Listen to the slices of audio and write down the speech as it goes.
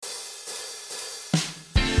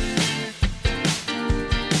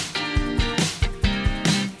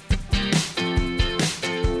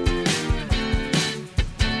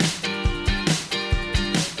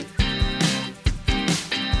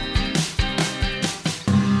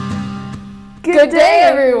Good day,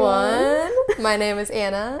 everyone. My name is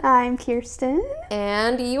Anna. I'm Kirsten.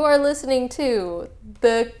 And you are listening to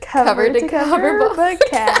the Cover to Cover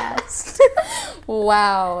podcast.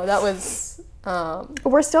 Wow, that was...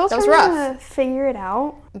 we're still trying to figure it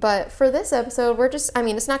out. But for this episode,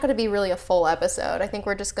 it's not going to be really a full episode. I think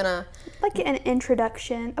we're just going to... Like an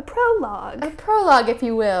introduction, a prologue. A prologue, if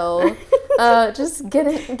you will. Just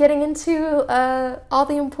getting into all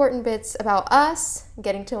the important bits about us,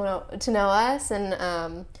 getting to know us,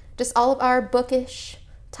 and just all of our bookish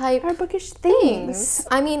type... Our bookish things.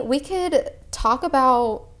 I mean, we could talk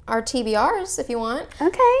about our TBRs if you want.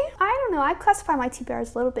 Okay. I don't know. I classify my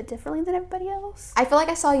TBRs a little bit differently than everybody else. I feel like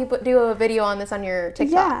I saw you do a video on this on your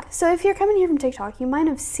TikTok. Yeah. So if you're coming here from TikTok, you might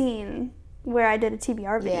have seen where I did a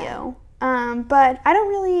TBR video. Yeah. But I don't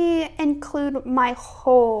really include my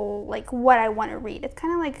whole, what I want to read. It's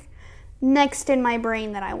kind of next in my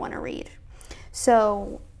brain that I want to read.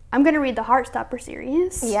 So I'm going to read the Heartstopper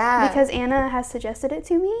series. Yeah. Because Anna has suggested it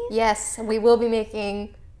to me. Yes. We will be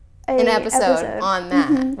making an episode on that.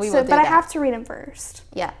 Mm-hmm. We will do but that. I have to read them first.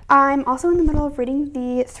 Yeah. I'm also in the middle of reading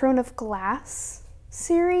the Throne of Glass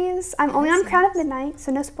series. I'm only on Crown of Midnight,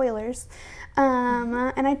 so no spoilers.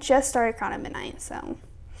 And I just started Crown of Midnight, so...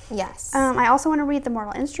 Yes. I also want to read the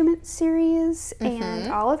Mortal Instruments series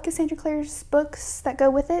and all of Cassandra Clare's books that go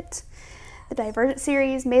with it. The Divergent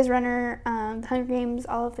series, Maze Runner, The Hunger Games,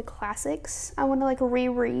 all of the classics I want to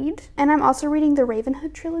reread. And I'm also reading the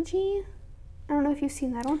Ravenhood trilogy. I don't know if you've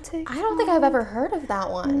seen that on TikTok. I don't think I've ever heard of that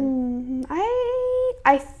one.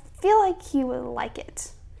 I feel like you would like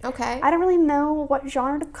it. Okay. I don't really know what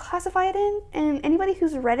genre to classify it in, and anybody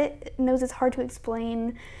who's read it knows it's hard to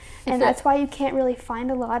explain, and that's why you can't really find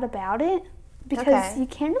a lot about it, because you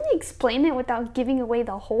can't really explain it without giving away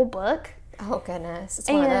the whole book. Oh, goodness. It's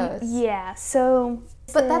one of those. Yeah, so...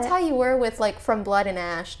 But that's how you were with, From Blood and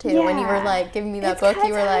Ash, too. Yeah. When you were, giving me that book,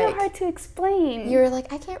 you were It's kind of hard to explain. You were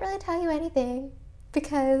like, I can't really tell you anything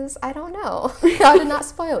because I don't know. I did not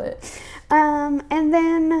spoil it. And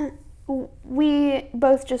then we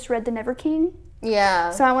both just read The Never King. Yeah.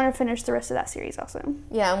 So I want to finish the rest of that series also.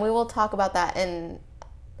 Yeah, and we will talk about that in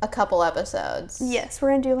a couple episodes. Yes, we're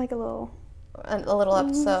going to do a little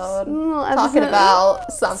episode talking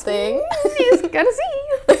about something. You just gotta see.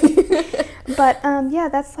 But yeah,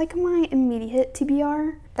 that's my immediate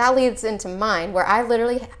TBR. That leads into mine, where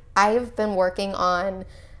I've been working on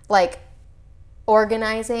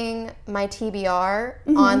organizing my TBR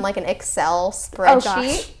on an Excel spreadsheet. Oh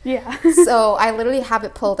gosh. Yeah. So I literally have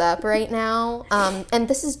it pulled up right now. And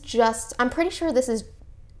this is I'm pretty sure this is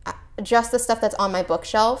just the stuff that's on my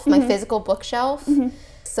bookshelf, my physical bookshelf.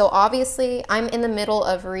 So obviously, I'm in the middle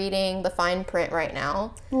of reading the fine print right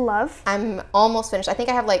now. Love. I'm almost finished. I think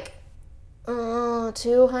I have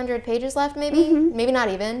 200 pages left, maybe. Maybe not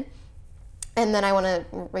even. And then I want to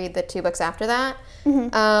read the 2 books after that.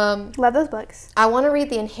 Love those books. I want to read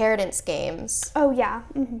the Inheritance Games. Oh, yeah.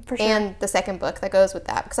 For sure. And the second book that goes with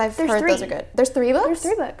that, because I've heard 3. those are good. There's 3 books? There's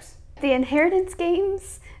 3 books. The Inheritance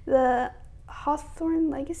Games, the Hawthorne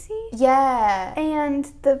Legacy. Yeah. And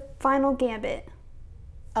the Final Gambit.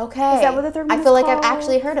 Okay. Is that what the third one I feel like called? I've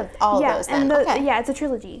actually heard of all of those then. Okay. Yeah, it's a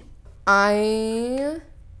trilogy. I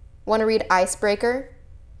want to read Icebreaker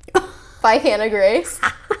by Hannah Grace.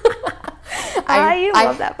 I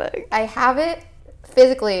love that book. I have it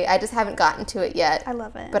physically. I just haven't gotten to it yet. I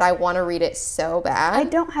love it. But I want to read it so bad. I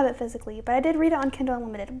don't have it physically, but I did read it on Kindle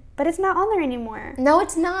Unlimited. But it's not on there anymore. No,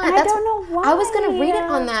 it's not. I don't know why. I was going to read it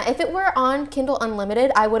on that. If it were on Kindle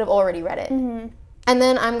Unlimited, I would have already read it. And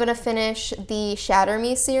then I'm going to finish the Shatter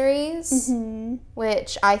Me series,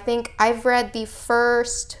 which I think I've read the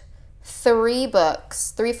first 3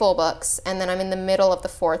 full books, and then I'm in the middle of the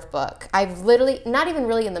 4th book. I've literally, not even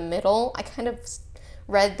really in the middle, I kind of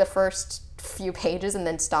read the first few pages and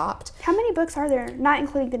then stopped. How many books are there, not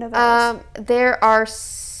including the novellas? There are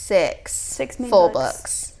 6 main full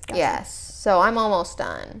books. Gotcha. Yes, so I'm almost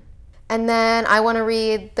done. And then I want to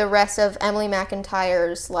read the rest of Emily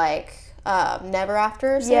McIntyre's, Never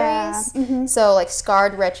After series. Yeah. So,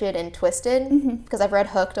 Scarred, Wretched, and Twisted, because I've read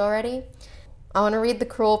Hooked already. I want to read The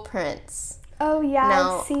Cruel Prince. Oh, yeah,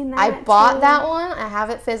 now, I've seen that, I bought that one. I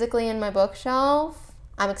have it physically in my bookshelf.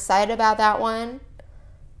 I'm excited about that one.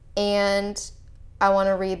 And I want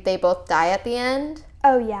to read They Both Die at the End.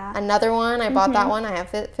 Oh, yeah. Another one. I bought that one. I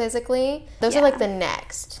have it physically. Those are, the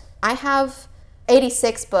next. I have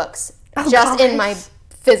 86 books in my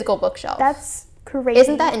physical bookshelf. That's crazy.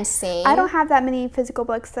 Isn't that insane? I don't have that many physical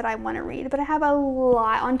books that I want to read, but I have a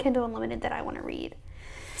lot on Kindle Unlimited that I want to read.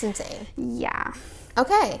 It's insane. Yeah.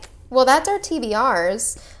 Okay. Well, that's our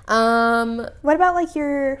TBRs. What about, like,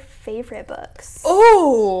 your favorite books?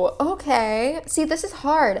 Oh, okay. See, this is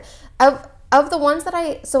hard. Of the ones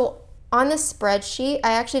that so on this spreadsheet,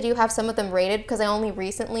 I actually do have some of them rated because I only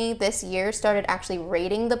recently, this year, started actually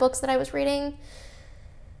rating the books that I was reading.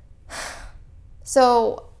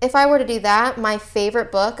 So if I were to do that, my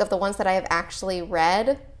favorite book of the ones that I have actually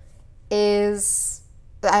read is,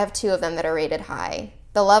 I have two of them that are rated high.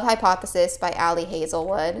 The Love Hypothesis by Ali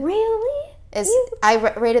Hazelwood. Really? I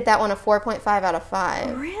rated that one a 4.5 out of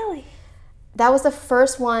 5. Really? That was the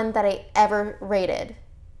first one that I ever rated.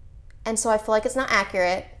 And so I feel like it's not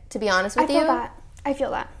accurate, to be honest with you. I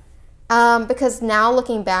feel that. Because now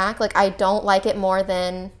looking back, like, I don't like it more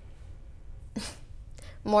than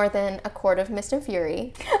A Court of Mist and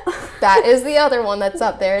Fury. That is the other one that's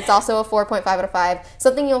up there. It's also a 4.5 out of 5.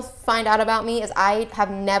 Something you'll find out about me is I have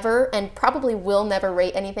never and probably will never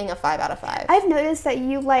rate anything a 5 out of 5. I've noticed that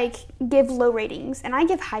you, like, give low ratings, and I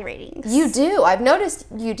give high ratings. You do. I've noticed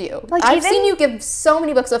you do. Like, I've seen you give so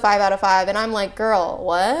many books a 5 out of 5, and I'm like, girl,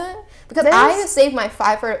 what? Because I saved my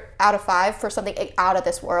 5 out of 5 for something out of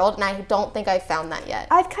this world, and I don't think I've found that yet.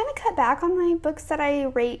 I've kind of cut back on my books that I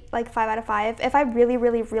rate, like, 5 out of 5. If I really,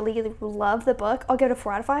 really, really love the book, I'll give it a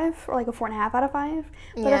 4 out of 5, or, like, a 4.5 out of 5.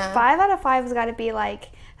 But a 5 out of 5 has got to be, like,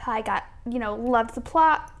 I got, loved the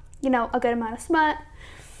plot, a good amount of smut,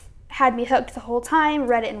 had me hooked the whole time,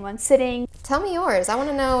 read it in one sitting. Tell me yours. I want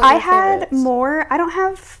to know I had more. I don't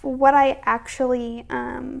have what I actually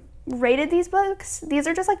rated these books. These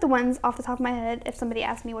are just, like, the ones off the top of my head. If somebody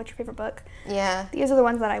asked me what's your favorite book, these are the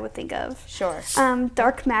ones that I would think of. Sure.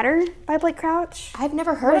 Dark Matter by Blake Crouch. I've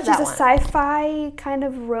never heard of that one. Which is a sci-fi kind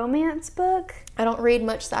of romance book. I don't read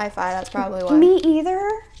much sci-fi. That's probably why. Me either.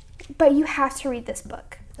 But you have to read this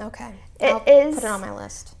book. Okay. I'll put it on my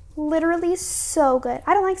list. Literally so good.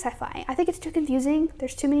 I don't like sci-fi. I think it's too confusing.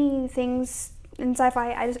 There's too many things in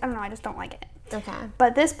sci-fi. I don't know. I just don't like it. Okay.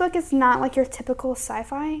 But this book is not like your typical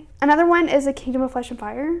sci-fi. Another one is A Kingdom of Flesh and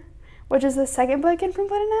Fire, which is the second book in From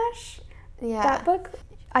Blood and Ash. Yeah. That book,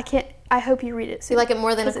 I hope you read it soon. You like it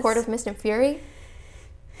more than A Court of Mist and Fury?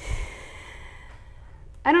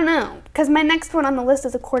 I don't know, because my next one on the list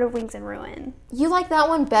is A Court of Wings and Ruin. You like that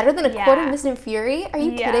one better than A Court of Mist and Fury? Are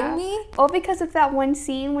you kidding me? All because of that one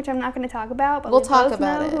scene, which I'm not going to talk about, but we'll talk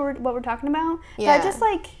about it. What we're talking about. Yeah. That just,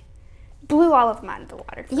 like, blew all of them out of the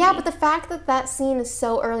water for me. But the fact that scene is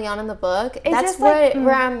so early on in the book, that's just where, like,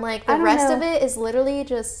 where I'm like, the rest of it is literally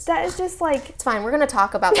just... That is just like... It's fine, we're going to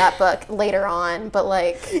talk about that book later on, but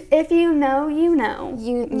like... If you know, you know.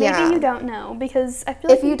 Maybe you don't know, because I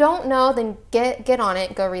feel like... If you don't know, then get on it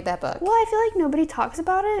and go read that book. Well, I feel like nobody talks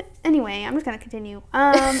about it. Anyway, I'm just going to continue.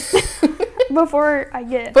 Before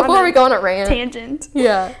we go on a rant. Tangent.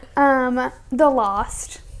 Yeah. The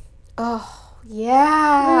Lost. Oh.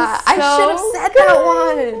 Yeah, I should have said that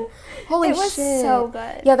one. Holy shit. It was so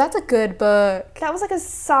good. Yeah, that's a good book. That was like a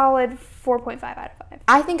solid 4.5 out of 5.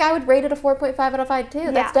 I think I would rate it a 4.5 out of 5 too.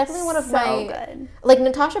 Yeah, that's definitely one of my... good. Like,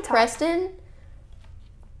 Natasha Preston,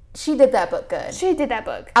 she did that book good. She did that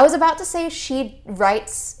book. I was about to say she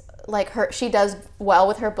writes, like, she does well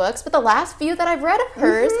with her books, but the last few that I've read of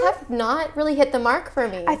hers have not really hit the mark for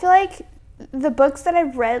me. I feel like the books that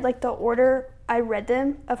I've read, like, the order I read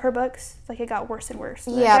them of her books, like, it got worse and worse.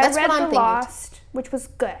 Yeah, like, that's what I'm thinking. I read The Lost, which was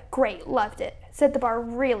good, great, loved it. Set the bar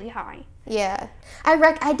really high. Yeah.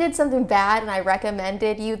 I did something bad, and I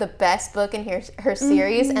recommended you the best book in her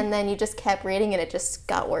series, and then you just kept reading, and it just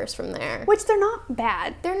got worse from there. Which, they're not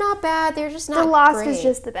bad. They're not bad. They're just not great. The Lost is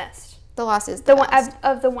just the best. The Lost is the best. One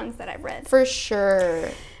of the ones that I've read. For sure.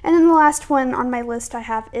 And then the last one on my list I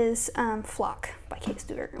have is Flock by Kate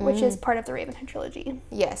Stewart, which is part of the Ravenhood trilogy.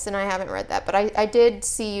 Yes, and I haven't read that, but I did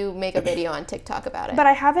see you make a video on TikTok about it. But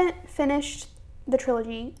I haven't finished the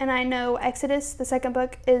trilogy, and I know Exodus, the second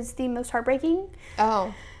book, is the most heartbreaking.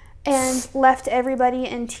 Oh. And left everybody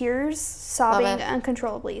in tears, sobbing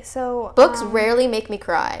uncontrollably. So books rarely make me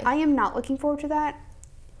cry. I am not looking forward to that.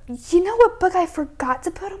 You know what book I forgot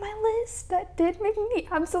to put on my list that did make me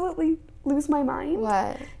absolutely lose my mind?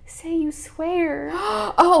 What? Say You Swear.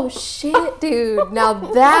 Oh, shit, dude. Now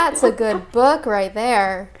that's a good book right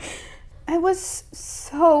there. It was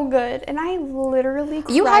so good, and I literally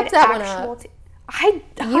cried. You hyped that one up.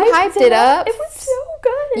 You hyped it up? It was so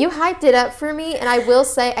good. You hyped it up for me, and I will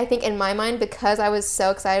say, I think in my mind, because I was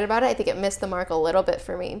so excited about it, I think it missed the mark a little bit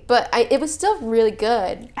for me. But it was still really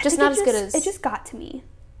good. Just not as good as... It just got to me.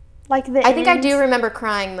 Like the I think I do remember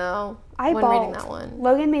crying, though, when reading that one.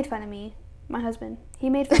 Logan made fun of me, my husband. He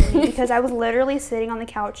made fun of me because I was literally sitting on the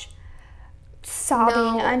couch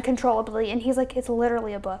sobbing uncontrollably, and he's like, it's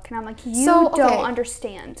literally a book. And I'm like, you don't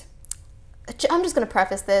understand. I'm just going to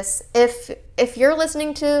preface this. If you're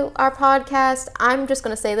listening to our podcast, I'm just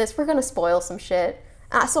going to say this. We're going to spoil some shit.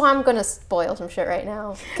 So I'm going to spoil some shit right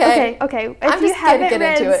now. Okay. If you haven't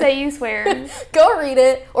read Say You Swear, go read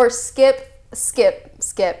it or skip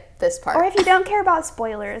this part. Or if you don't care about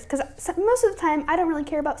spoilers, because most of the time I don't really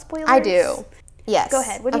care about spoilers. I do. Yes. Go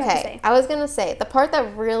ahead. What do you have to say? I was going to say, the part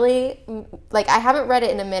that really, like, I haven't read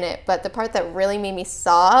it in a minute, but the part that really made me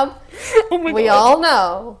sob, we all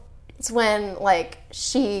know, it's when, like,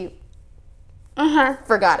 she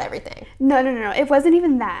forgot everything. No. It wasn't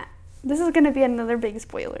even that. This is going to be another big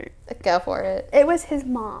spoiler. Go for it. It was his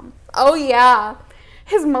mom. Oh, yeah.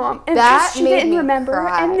 His mom. And that she made didn't me remember.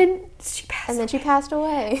 cry. And then she passed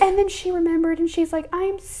away. And then she remembered, and she's like,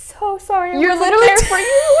 I'm so sorry. You're literally there for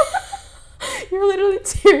you. You're literally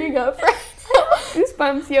tearing up right now.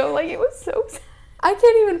 Goosebumps, yo. Like, it was so sad. I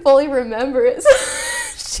can't even fully remember it.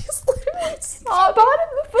 She's literally sobbing. Bought him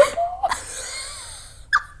the football.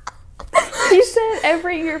 He said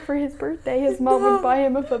every year for his birthday, his mom would buy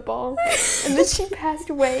him a football. And then she passed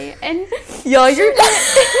away, and y'all, you're bought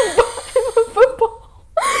him a football.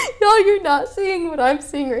 Y'all, you're not seeing what I'm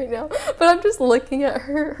seeing right now, but I'm just looking at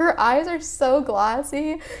her. Her eyes are so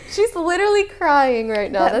glossy. She's literally crying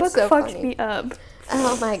right now. That's so funny. That book fucked me up.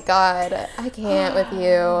 Oh my god, I can't with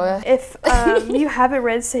you. If you haven't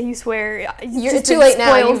read Say You Swear, it's too late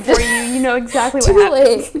now. You know exactly what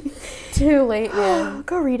happened. Too late, man.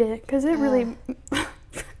 Go read it, because it really...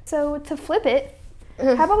 So, to flip it,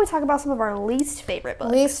 how about we talk about some of our least favorite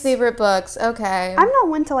books? Least favorite books, okay. I'm not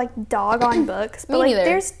one to, like, dog on books, but, like, neither.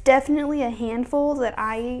 there's definitely a handful that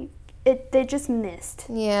they just missed.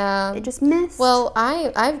 Yeah. They just missed. Well,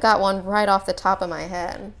 I've got one right off the top of my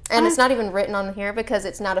head. And it's not even written on here because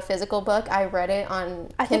it's not a physical book. I read it on Kindle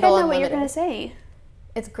Unlimited. I think I know what you're going to say.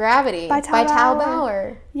 It's Gravity by Tal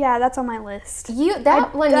Bauer. Yeah, that's on my list. You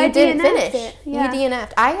didn't finish. It. Yeah. You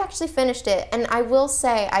DNF'd. I actually finished it, and I will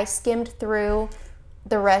say I skimmed through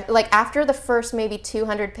the rest. Like after the first maybe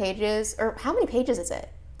 200 pages, or how many pages is it?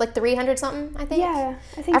 Like 300 something, I think. Yeah,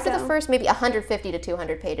 I think after the first maybe 150 to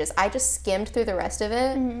 200 pages, I just skimmed through the rest of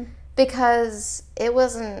it because it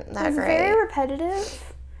wasn't that great. It was very repetitive.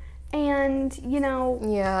 And, you know...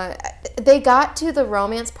 Yeah. They got to the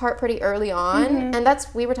romance part pretty early on. And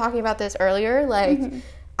we were talking about this earlier. Like,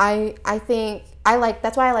 I think...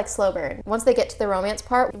 that's why I like slow burn. Once they get to the romance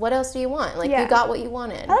part, what else do you want? Like, you got what you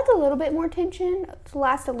wanted. I like a little bit more tension to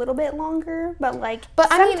last a little bit longer, but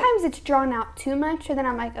sometimes it's drawn out too much, and then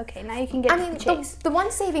I'm like, okay, now you can get to the chase. The one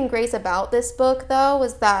saving grace about this book, though,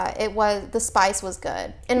 was that the spice was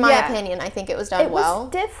good. In my opinion, I think it was done well. It was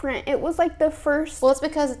different. It was like the first... Well, it's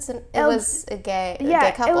because it was a gay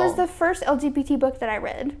couple. It was the first LGBT book that I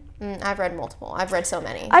read. I've read multiple. I've read so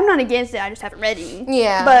many. I'm not against it. I just haven't read any.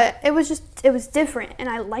 Yeah. But it was different, and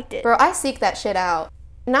I liked it. Bro, I seek that shit out.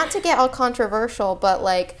 Not to get all controversial, but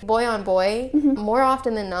like boy on boy, more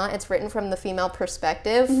often than not, it's written from the female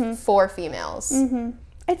perspective for females. I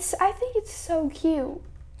think it's so cute.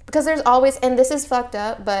 Because there's always, and this is fucked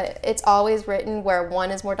up, but it's always written where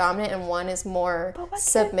one is more dominant and one is more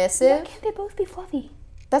submissive. Why can't they both be fluffy?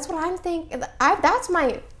 That's what I'm thinking. Why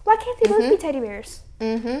can't they both be teddy bears?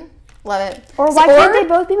 Love it. Or why can't they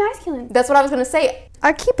both be masculine? That's what I was going to say.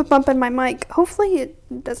 I keep a bump in my mic. Hopefully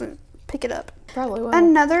it doesn't pick it up. Probably will.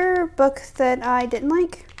 Another book that I didn't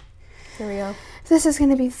like. Here we go. This is going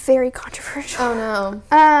to be very controversial. Oh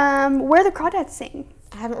no. Where the Crawdads Sing.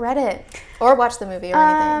 I haven't read it. Or watched the movie or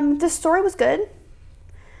anything. The story was good.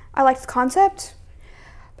 I liked the concept.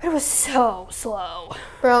 But it was so slow.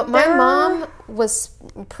 Bro, my mom was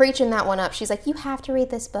preaching that one up. She's like, you have to read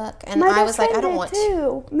this book. And I was like, I don't want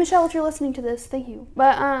to. Michelle, if you're listening to this, thank you.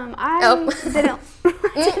 But I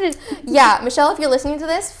didn't. Yeah, Michelle, if you're listening to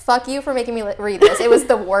this, fuck you for making me read this. It was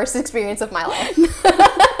the worst experience of my life.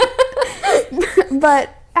 But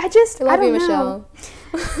I love you, know. Michelle.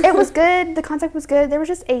 It was good. The concept was good. There was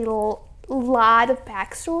just a lot of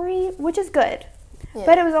backstory, which is good. Yeah.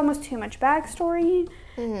 But it was almost too much backstory.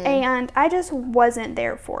 And I just wasn't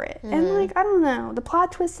there for it. And, like, I don't know. The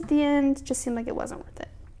plot twist at the end just seemed like it wasn't worth it.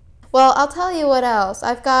 Well, I'll tell you what else.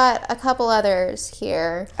 I've got a couple others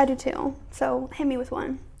here. I do, too. So, hit me with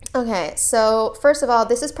one. Okay. So, first of all,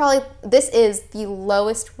 this is the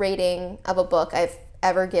lowest rating of a book I've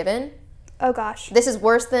ever given. Oh, gosh. This is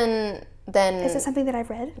worse than... Is it something that I've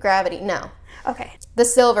read? Gravity. No. Okay. The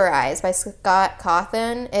Silver Eyes by Scott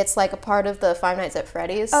Cawthon. It's like a part of the Five Nights at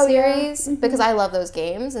Freddy's series because I love those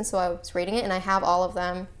games, and so I was reading it, and I have all of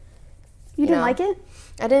them. You didn't like it?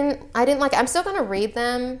 I didn't like it. I'm still gonna read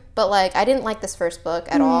them, but like I didn't like this first book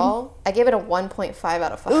at all. I gave it a 1.5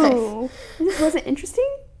 out of 5. Ooh. This wasn't interesting?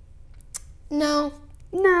 No.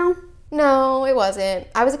 No, it wasn't.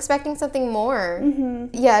 I was expecting something more.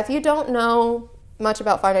 Yeah, if you don't know much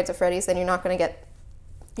about Five Nights at Freddy's, then you're not gonna get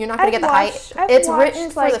the hype. It's rich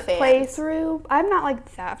for the fans. Playthrough. I'm not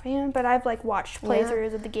like that fan, but I've like watched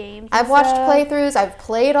playthroughs of the games. I've watched playthroughs. I've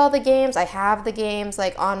played all the games. I have the games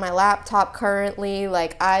like on my laptop currently.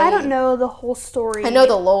 Like I don't know the whole story. I know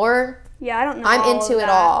the lore. Yeah, I don't know. I'm into it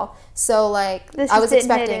all. So like I was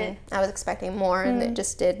expecting more, and it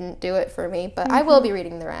just didn't do it for me. But I will be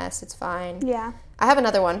reading the rest. It's fine. Yeah. I have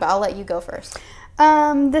another one, but I'll let you go first.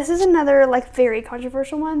 This is another like very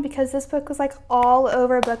controversial one because this book was like all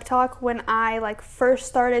over Book Talk when I like first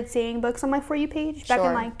started seeing books on my For You page back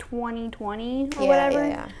in like 2020 or whatever.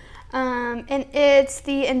 Yeah. And it's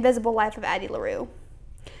The Invisible Life of Addie LaRue.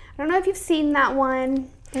 I don't know if you've seen that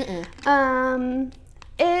one.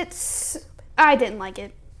 I didn't like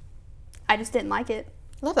it. I just didn't like it.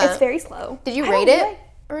 Love that. It's very slow. Did you rate it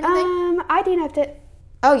or anything? I DNF'd it.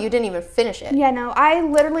 Oh, you didn't even finish it? Yeah, no. I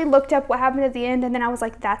literally looked up what happened at the end, and then I was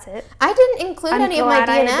like, that's it. I didn't include any of my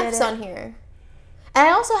DNFs on here. And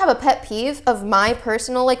I also have a pet peeve of my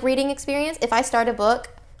personal, like, reading experience. If I start a book,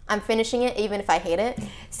 I'm finishing it even if I hate it.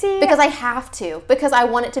 See? Because I have to. Because I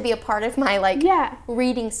want it to be a part of my, like,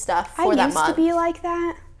 reading stuff for that month. I used to be like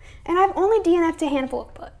that. And I've only DNF'd a handful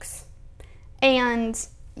of books. And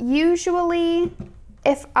usually,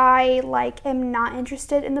 if I like am not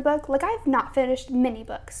interested in the book, like I've not finished many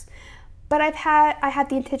books, but I had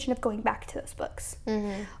the intention of going back to those books.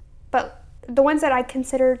 But the ones that I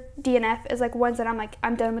consider DNF is like ones that I'm like,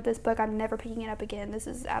 I'm done with this book. I'm never picking it up again. This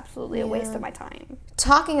is absolutely a waste of my time.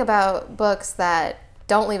 Talking about books that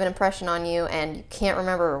don't leave an impression on you and you can't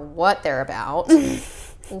remember what they're about.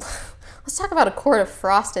 Let's talk about A Court of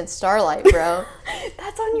Frost and Starlight, bro.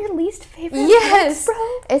 That's on your least favorite books,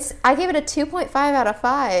 bro? I gave it a 2.5 out of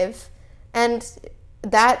 5. And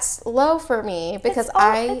that's low for me because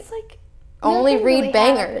I only read really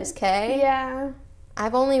bangers, okay? Yeah.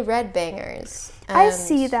 I've only read bangers. I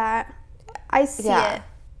see that. I see it.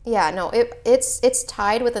 Yeah, no, it's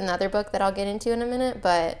tied with another book that I'll get into in a minute,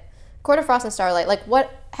 but Court of Frost and Starlight, like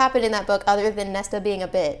what happened in that book other than Nesta being a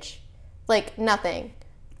bitch? Like nothing.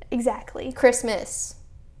 Exactly. Christmas.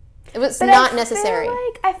 It was not necessary.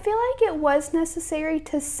 I feel like it was necessary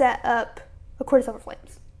to set up A Court of Silver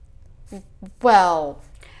Flames. Well,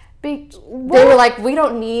 they were like, we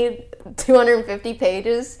don't need 250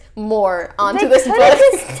 pages more onto this book. They could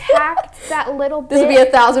have just tacked that little bit. This would be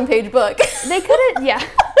a 1,000-page book. They could have, yeah.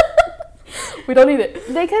 We don't need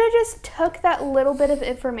it. They could have just took that little bit of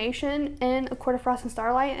information in A Court of Frost and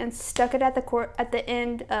Starlight and stuck it at the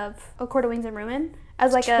end of A Court of Wings and Ruin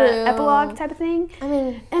as like a epilogue type of thing. I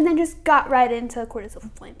mean, and then just got right into A Court of Silver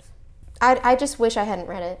Flames. I just wish I hadn't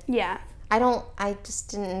read it. Yeah. I just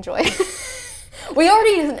didn't enjoy it. We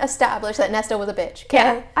already established that Nesta was a bitch. Okay?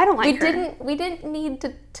 Yeah, I don't like her. We didn't need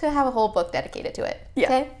to have a whole book dedicated to it. Yeah.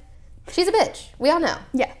 Okay? She's a bitch. We all know.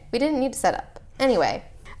 Yeah. We didn't need to set up. Anyway.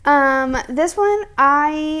 This one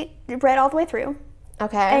I read all the way through.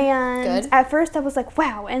 Okay. And good. At first I was like,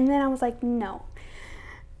 wow, and then I was like, no.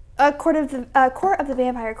 A Court of the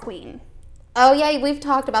Vampire Queen. Oh yeah, we've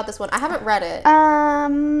talked about this one. I haven't read it.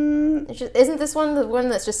 Isn't this one the one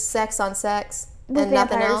that's just sex on sex and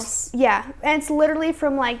nothing else? Yeah, and it's literally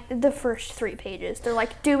from like the first 3 pages. They're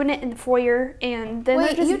like doing it in the foyer, and then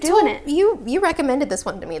they're just doing it. You recommended this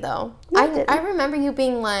one to me though. I remember you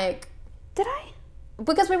being like, did I?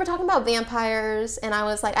 Because we were talking about vampires, and I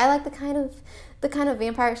was like, I like the kind of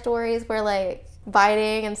vampire stories where like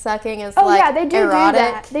biting and sucking is like yeah, they do erotic. Do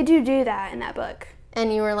that. They do that in that book.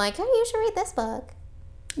 And you were like, hey, you should read this book.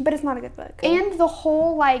 But it's not a good book. And the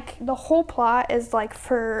whole plot is like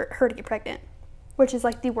for her to get pregnant, which is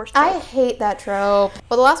like the worst trope. I hate that trope.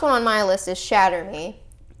 Well, the last one on my list is Shatter Me.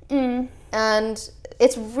 And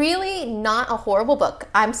it's really not a horrible book.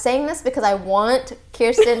 I'm saying this because I want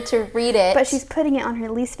Kirsten to read it. But she's putting it on her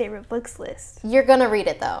least favorite books list. You're going to read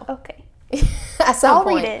it though. Okay. At some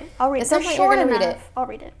point. I'll read it. At some point you're going to read it. I'll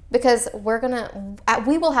read it. Because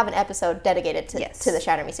we will have an episode dedicated to the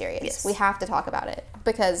Shatter Me series. Yes. We have to talk about it.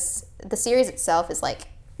 Because the series itself is like,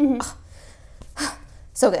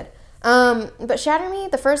 so good. But Shatter Me,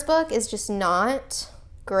 the first book, is just not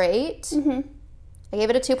great. I gave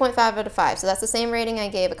it a 2.5 out of 5. So that's the same rating I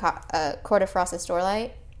gave a Court of Frost and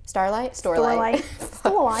Starlight. Starlight.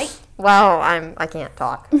 Wow, I can't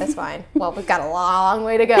talk. That's fine. Well, we've got a long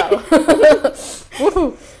way to go.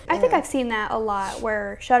 I think I've seen that a lot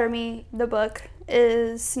where Shatter Me, the book,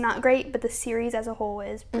 is not great, but the series as a whole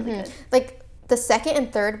is really good. Like, the second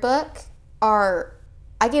and third book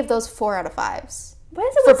I gave those 4 out of 5s. What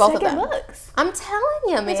is it with second books? I'm telling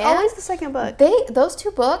you, man. It's always the second book. Those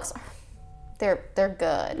 2 books, they're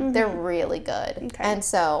good. They're really good. Okay. And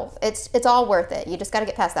so it's all worth it. You just got to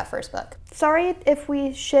get past that first book. Sorry if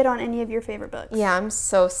we shit on any of your favorite books. Yeah, I'm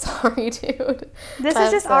so sorry, dude. This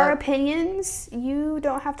is just our opinions. You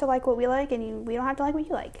don't have to like what we like, and we don't have to like what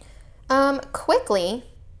you like. Quickly,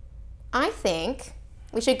 I think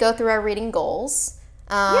we should go through our reading goals.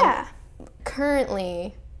 Yeah.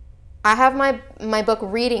 Currently, I have my book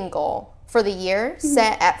reading goal for the year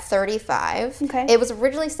set at 35. Okay. It was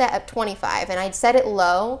originally set at 25, and I'd set it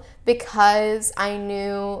low because I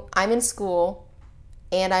knew I'm in school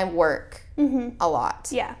and I work a lot.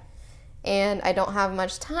 Yeah. And I don't have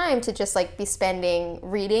much time to just like be spending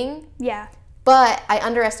reading. Yeah. But I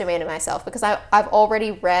underestimated myself because I've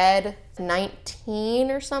already read 19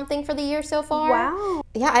 or something for the year so far. Wow.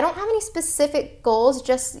 Yeah, I don't have any specific goals,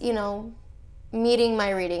 just, meeting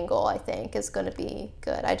my reading goal, I think, is going to be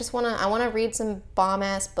good. I want to read some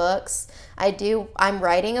bomb-ass books. I'm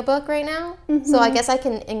writing a book right now, so I guess I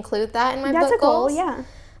can include that in my book goals. That's a goal,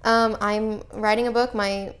 yeah. I'm writing a book.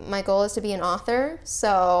 My goal is to be an author,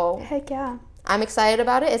 so Heck yeah. I'm excited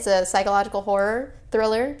about it. It's a psychological horror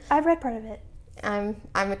thriller. I've read part of it.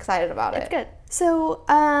 I'm excited about it. It's good. So,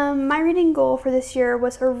 my reading goal for this year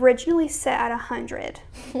was originally set at 100.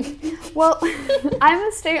 Well, I'm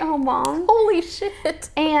a stay-at-home mom. Holy shit.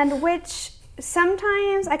 And which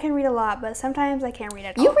sometimes I can read a lot, but sometimes I can't read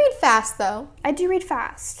at all. You read fast, though. I do read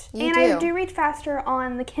fast. You I do read faster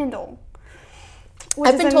on the Kindle.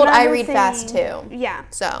 I've been told I read fast, too. Yeah.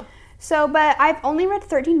 So, but I've only read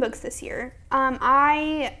 13 books this year.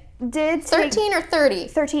 I did 13 or 30?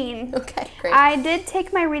 13. Okay, great. I did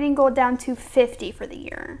take my reading goal down to 50 for the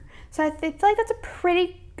year. So I feel like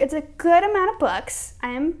it's a good amount of books. I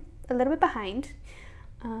am a little bit behind.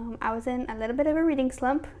 I was in a little bit of a reading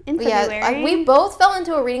slump in February. Yeah, we both fell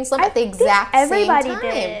into a reading slump at the exact same time.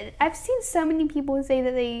 Everybody did. I've seen so many people say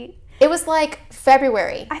that It was like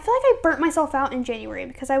February. I feel like I burnt myself out in January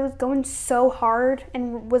because I was going so hard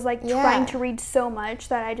and was like trying to read so much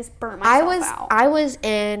that I just burnt myself out. I was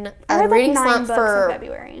in a reading slump for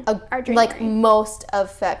February, like most of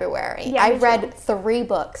February. Yeah, I read 3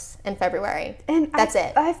 books in February. And that's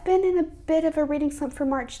it. I've been in a bit of a reading slump for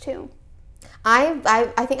March too.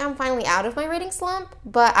 I think I'm finally out of my reading slump,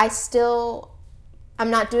 but I'm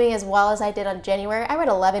not doing as well as I did on January. I read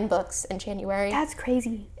 11 books in January. That's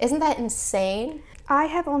crazy. Isn't that insane? I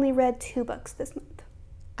have only read 2 books this month.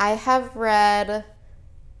 I have read,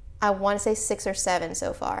 I want to say 6 or 7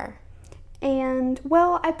 so far. And,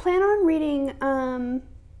 well, I plan on reading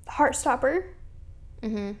Heartstopper.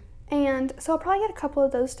 And so I'll probably get a couple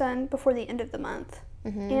of those done before the end of the month.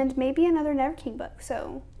 And maybe another Never King book,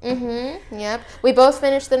 so. Yep. We both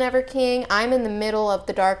finished The Never King. I'm in the middle of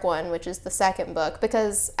The Dark One, which is the second book,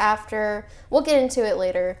 because we'll get into it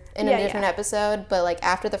later in a different episode, but like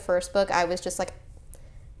after the first book, I was just like,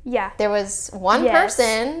 there was one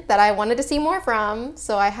person that I wanted to see more from,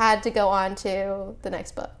 so I had to go on to the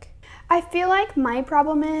next book. I feel like my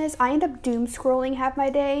problem is I end up doom scrolling half my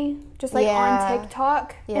day, just like on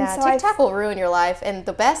TikTok. Yeah, and so TikTok will ruin your life in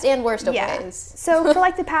the best and worst of ways. So for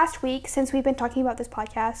like the past week, since we've been talking about this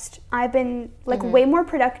podcast, I've been like way more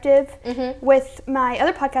productive with my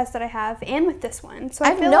other podcast that I have and with this one. So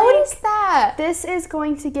I feel noticed like that. This is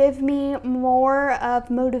going to give me more of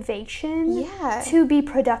motivation to be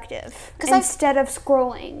productive instead of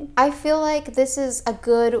scrolling. I feel like this is a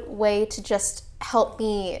good way to just help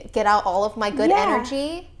me get out all of my good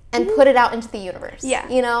energy and put it out into the universe. Yeah.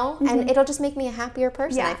 And it'll just make me a happier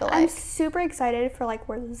person, I feel like. I'm super excited for like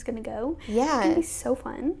where this is gonna go. Yeah. It's gonna be so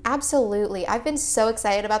fun. Absolutely. I've been so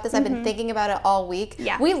excited about this. I've been thinking about it all week.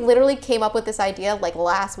 Yeah. We literally came up with this idea like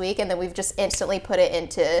last week, and then we've just instantly put it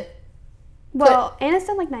into... Anna's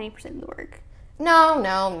done like 90% of the work.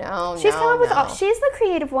 No. She's come up with all. She's the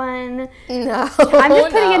creative one. No. I'm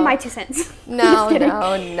just putting in my 2 cents.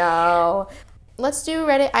 No. Let's do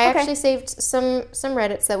Reddit. I actually saved some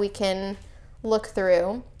Reddits that we can look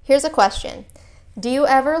through. Here's a question. Do you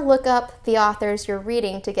ever look up the authors you're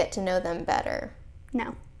reading to get to know them better?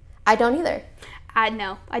 No. I don't either.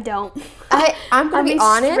 No, I don't. I'm going to be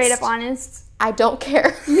honest. Straight up honest. I don't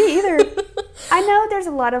care. Me either. I know there's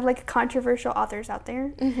a lot of like controversial authors out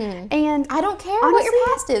there. And I don't care what your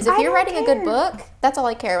past is. If you're writing a good book, that's all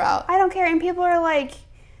I care about. I don't care. And people are like,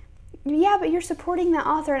 yeah, but you're supporting that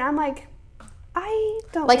author. And I'm like, I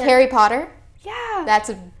don't like care. Harry Potter? Yeah. That's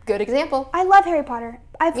a good example. I love Harry Potter.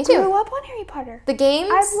 I grew up on Harry Potter. The games?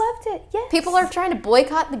 I've loved it, yes. People are trying to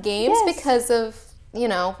boycott the games because of,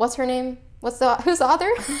 what's her name? Who's the author?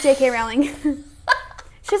 J.K. Rowling.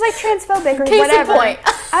 She's like transphobic or Case whatever. in point.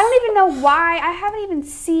 I don't even know why. I haven't even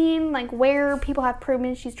seen, like, where people have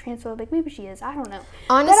proven she's transphobic. Maybe she is. I don't know.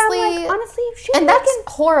 Honestly. But I'm like, honestly, she's and that's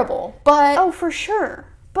horrible, but... Oh, for sure.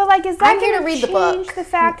 But, like, is that I'm here to read the book, the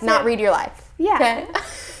fact not that... read your life. Yeah. Okay?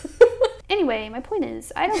 Anyway, my point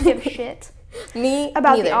is, I don't give a shit Me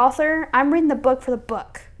about neither. the author. I'm reading the book for the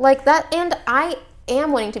book. Like that, and I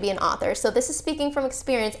am wanting to be an author, so this is speaking from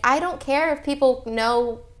experience. I don't care if people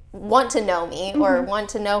want to know me or want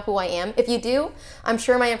to know who I am. If you do, I'm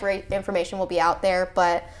sure my information will be out there,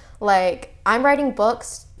 but like I'm writing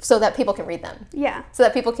books so that people can read them. Yeah. So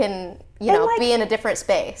that people can, like, be in a different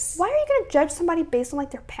space. Why are you going to judge somebody based on, like,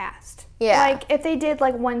 their past? Yeah. Like, if they did,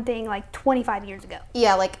 like, one thing, like, 25 years ago.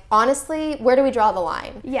 Yeah, like, honestly, where do we draw the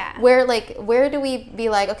line? Yeah. Where do we be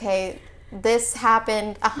like, okay, this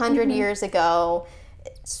happened 100 years ago.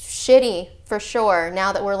 It's shitty, for sure,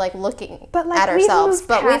 now that we're, like, looking at ourselves.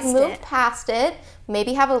 But we've moved past it.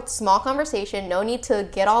 Maybe have a small conversation. No need to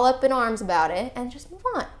get all up in arms about it. And just move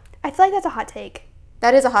on. I feel like that's a hot take.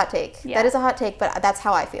 That is a hot take. Yeah. That is a hot take, but that's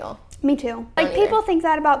how I feel. Me too. Like, people think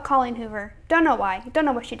that about Colleen Hoover. Don't know why. Don't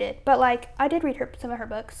know what she did. But, like, I did read some of her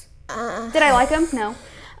books. Did I like them? No.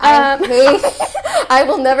 I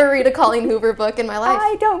will never read a Colleen Hoover book in my life.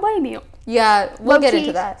 I don't blame you. Yeah, we'll get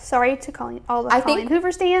into that. Sorry to all the Colleen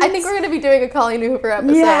Hoover stands. I think we're going to be doing a Colleen Hoover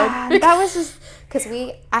episode. Yeah, that was just... Because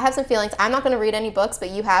I have some feelings. I'm not going to read any books, but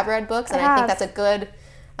you have read books, and I think that's a good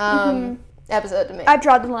episode to make. I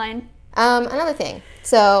draw the line. Another thing.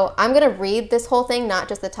 So I'm going to read this whole thing, not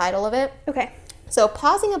just the title of it. Okay. So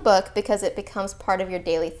pausing a book because it becomes part of your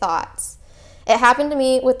daily thoughts. It happened to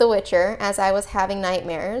me with The Witcher as I was having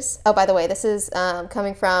nightmares. Oh, by the way, this is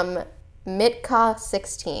coming from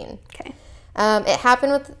Mitka16. Okay. It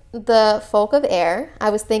happened with The Folk of Air. I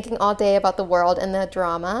was thinking all day about the world and the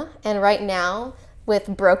drama. And right now, with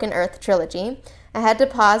Broken Earth Trilogy, I had to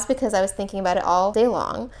pause because I was thinking about it all day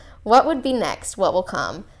long. What would be next? What will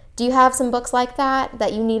come? Do you have some books like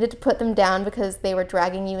that you needed to put them down because they were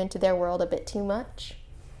dragging you into their world a bit too much?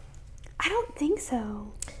 I don't think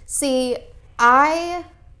so. See, I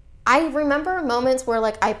remember moments where,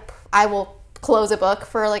 like, I will close a book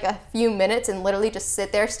for, like, a few minutes and literally just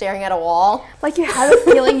sit there staring at a wall. Like, you have a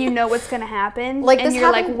feeling you know what's going to happen, like, and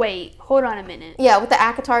you're like, wait, hold on a minute. Yeah, with the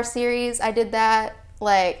ACOTAR series, I did that,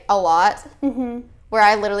 like, a lot. Mm-hmm. Where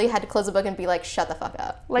I literally had to close the book and be like, shut the fuck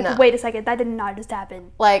up. Like, no. Wait a second, that did not just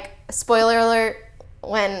happen. Like, spoiler alert,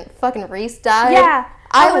 when fucking Reese died. Yeah.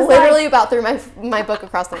 I literally about threw my book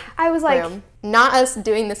across the I was like, room. Not us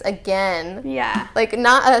doing this again. Yeah. Like,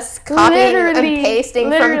 not us copying and pasting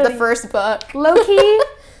from the first book. Low-key,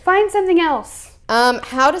 find something else.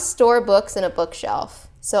 How to store books in a bookshelf.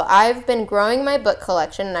 So I've been growing my book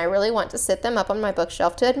collection, and I really want to sit them up on my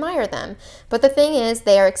bookshelf to admire them. But the thing is,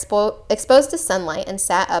 they are exposed to sunlight and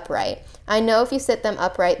sat upright. I know if you sit them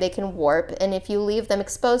upright, they can warp, and if you leave them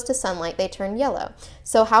exposed to sunlight, they turn yellow.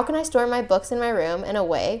 So how can I store my books in my room in a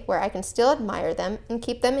way where I can still admire them and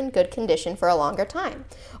keep them in good condition for a longer time?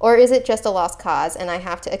 Or is it just a lost cause, and I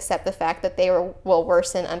have to accept the fact that they will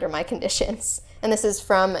worsen under my conditions? And this is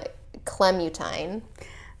from Clemutine.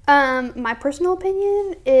 My personal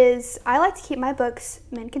opinion is I like to keep my books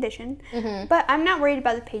mint condition, but I'm not worried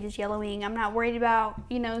about the pages yellowing. I'm not worried about,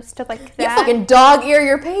 stuff like that. You fucking dog ear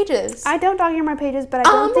your pages. I don't dog ear my pages, but I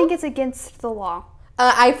don't think it's against the law.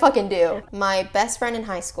 I fucking do. My best friend in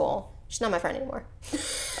high school, she's not my friend anymore.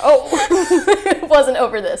 Oh. It wasn't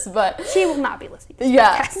over this, but. She will not be listening to this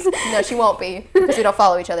podcast. No, she won't be, because we don't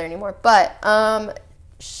follow each other anymore. But I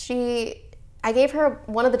gave her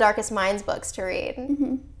one of the Darkest Minds books to read.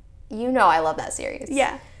 Mm-hmm. You know I love that series.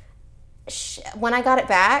 Yeah. When I got it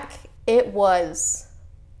back, it was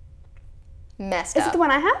messed up. Is it the one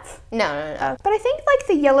I have? No. But I think, like,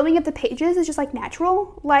 the yellowing of the pages is just, like,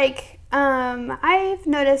 natural. Like, I've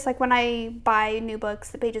noticed, like, when I buy new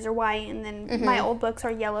books, the pages are white, and then my old books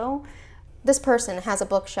are yellow. This person has a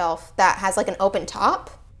bookshelf that has, like, an open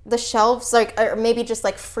top. The shelves, like, or maybe just,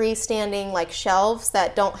 like, freestanding, like, shelves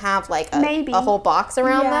that don't have, like, a whole box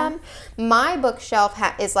around them. My bookshelf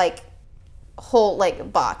is, like, whole,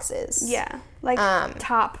 like, boxes. Yeah. Like,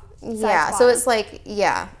 top size Yeah, so it's, like,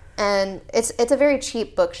 yeah. And it's a very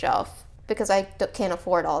cheap bookshelf because I can't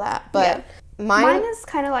afford all that. But mine is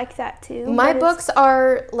kind of like that, too. My books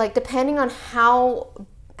are, like, depending on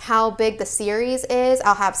how big the series is,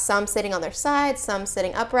 I'll have some sitting on their side, some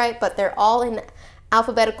sitting upright, but they're all in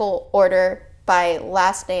alphabetical order by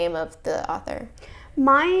last name of the author.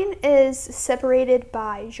 Mine is separated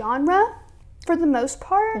by genre. for the most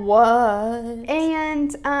part. What?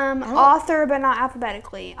 And author, but not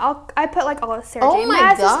alphabetically. I put like all of Sarah J. my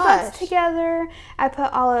Maas's gosh. books together. I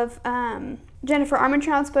put all of Jennifer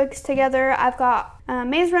Armentrout's books together. I've got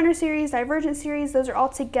Maze Runner series, Divergent series. Those are all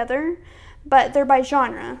together, but they're by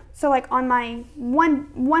genre. So like on my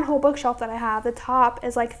one whole bookshelf that I have, the top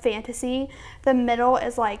is like fantasy. The middle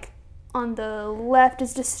is like, on the left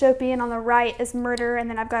is dystopian, on the right is murder, and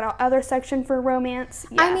then I've got another section for romance.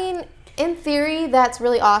 Yeah. I mean, in theory, that's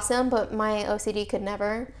really awesome, but my OCD could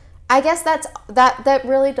never. I guess that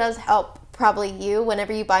really does help probably you.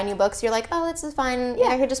 Whenever you buy new books, you're like, oh, this is fine. Yeah.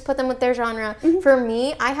 I could just put them with their genre. Mm-hmm. For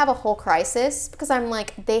me, I have a whole crisis because I'm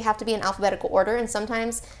like, they have to be in alphabetical order, and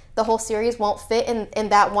sometimes the whole series won't fit in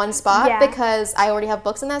that one spot because I already have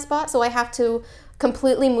books in that spot, so I have to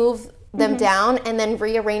completely move them down and then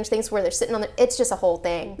rearrange things where they're sitting on it's just a whole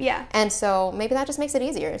thing. Yeah. And so maybe that just makes it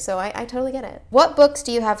easier. So I totally get it. What books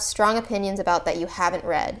do you have strong opinions about that you haven't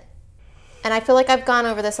read? And I feel like I've gone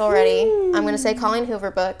over this already. I'm going to say Colleen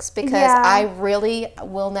Hoover books because I really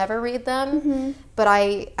will never read them. Mm-hmm. But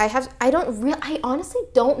I honestly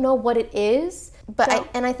don't know what it is. But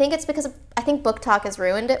I think it's because I think Book Talk has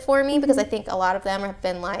ruined it for me because I think a lot of them have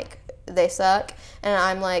been like, they suck, and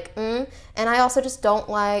I'm like, and I also just don't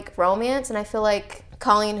like romance, and I feel like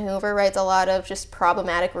Colleen Hoover writes a lot of just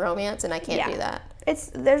problematic romance, and I can't do that.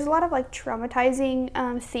 There's a lot of like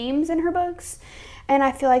traumatizing themes in her books, and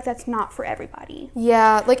I feel like that's not for everybody.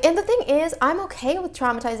 Yeah, like, and the thing is, I'm okay with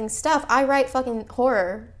traumatizing stuff. I write fucking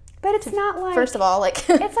horror. But it's not like... First of all, like...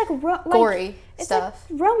 It's like... gory it's stuff.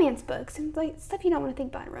 Like romance books and like stuff you don't want to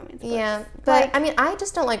think about in romance books. Yeah, but I mean, I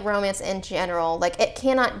just don't like romance in general. Like, it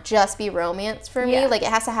cannot just be romance for me. Like, it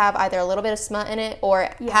has to have either a little bit of smut in it or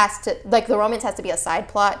it has to... Like, the romance has to be a side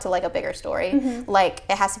plot to, like, a bigger story. Mm-hmm. Like,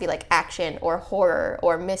 it has to be, like, action or horror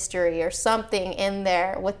or mystery or something in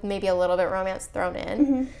there with maybe a little bit of romance thrown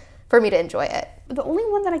in for me to enjoy it. The only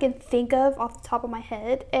one that I can think of off the top of my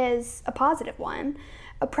head is a positive one.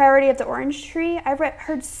 A Priority of the Orange Tree. I've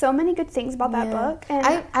heard so many good things about that book.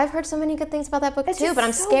 And I've heard so many good things about that book too, but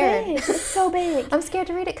I'm scared. Big. It's so big. I'm scared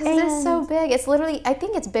to read it because it is so big. It's literally, I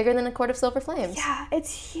think it's bigger than A Court of Silver Flames. Yeah,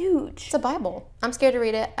 it's huge. It's a Bible. I'm scared to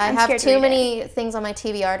read it. I have too many things on my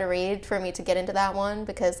TBR to read for me to get into that one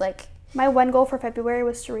because, like... My one goal for February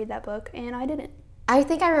was to read that book, and I didn't. I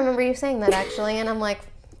think I remember you saying that, actually, and I'm like,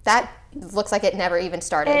 that looks like it never even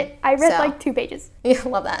started. I read like 2 pages. Yeah,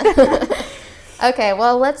 love that. Okay,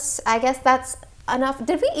 well, I guess that's enough.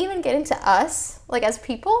 Did we even get into us, like, as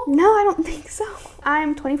people? No, I don't think so.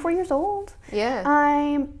 I'm 24 years old. Yeah.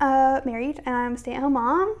 I'm married, and I'm a stay-at-home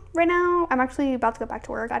mom right now. I'm actually about to go back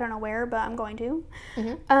to work. I don't know where, but I'm going to.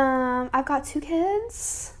 Mm-hmm. I've got 2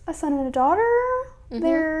 kids, a son and a daughter. Mm-hmm.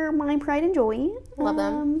 They're my pride and joy. Love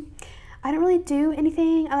them. I don't really do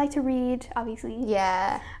anything. I like to read, obviously.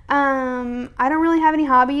 Yeah. I don't really have any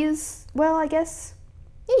hobbies. Well, I guess...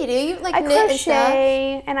 Yeah, you do. You like I knit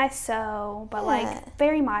crochet and I sew, but like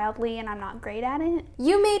very mildly, and I'm not great at it.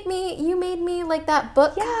 You made me like that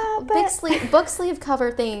book, book sleeve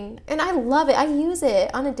cover thing, and I love it. I use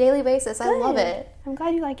it on a daily basis. Good. I love it. I'm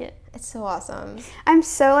glad you like it. It's so awesome. I'm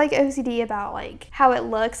so like OCD about like how it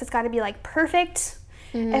looks. It's got to be like perfect.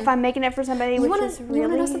 Mm-hmm. If I'm making it for somebody, which is really hard. You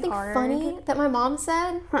want to know something funny that my mom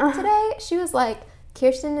said today? She was like,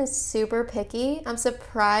 Kirsten is super picky. I'm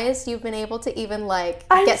surprised you've been able to even, like,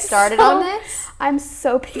 get started on this. I'm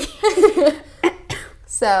so picky.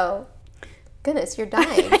 So, goodness, you're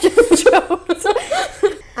dying. I just choked.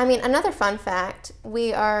 I mean, another fun fact,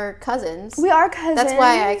 we are cousins. We are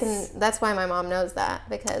cousins. That's why my mom knows that,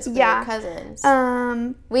 because we are cousins.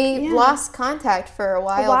 We lost contact for a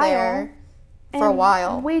while there. For a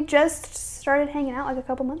while. We just started hanging out like a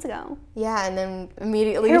couple months ago. Yeah, and then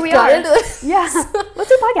immediately here we started are. Yeah, let's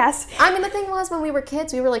do a podcast. I mean, the thing was, when we were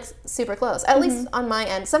kids, we were like super close. At least on my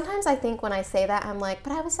end. Sometimes I think when I say that, I'm like,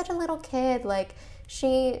 but I was such a little kid. Like,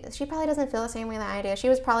 she probably doesn't feel the same way that I do. She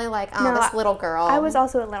was probably like, this little girl. I was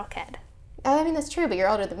also a little kid. I mean, that's true, but you're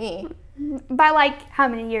older than me. By like how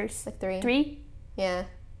many years? Like 3. 3? Yeah.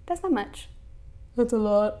 That's not much. That's a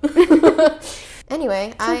lot.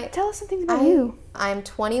 Anyway, tell us some things about you. I'm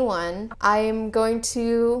 21. I'm going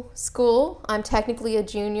to school. I'm technically a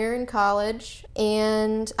junior in college,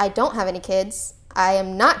 and I don't have any kids. I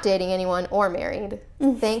am not dating anyone or married.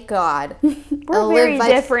 Thank God. We're very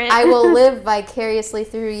different. I will live vicariously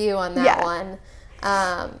through you on that one.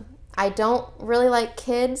 I don't really like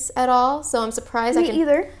kids at all, so I'm surprised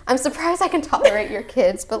either. I'm surprised I can tolerate your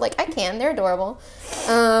kids, but like I can. They're adorable.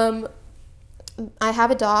 I have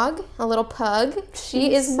a dog, a little pug.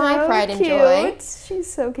 She is my pride and joy.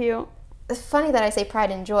 She's so cute. it's funny that I say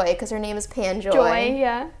pride and joy because her name is Panjoy. Joy,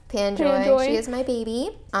 yeah. Panjoy. She is my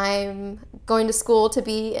baby. I'm going to school to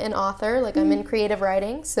be an author. Like, I'm in creative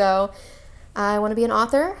writing, so I want to be an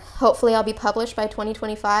author. Hopefully I'll be published by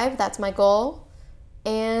 2025. That's my goal.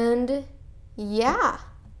 And yeah,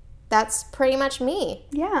 that's pretty much me.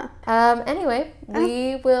 Yeah. Anyway,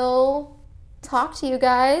 we will talk to you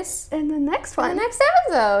guys in the next one. In the next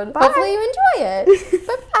episode. Bye. Hopefully you enjoy it.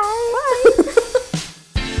 Bye-bye. Bye.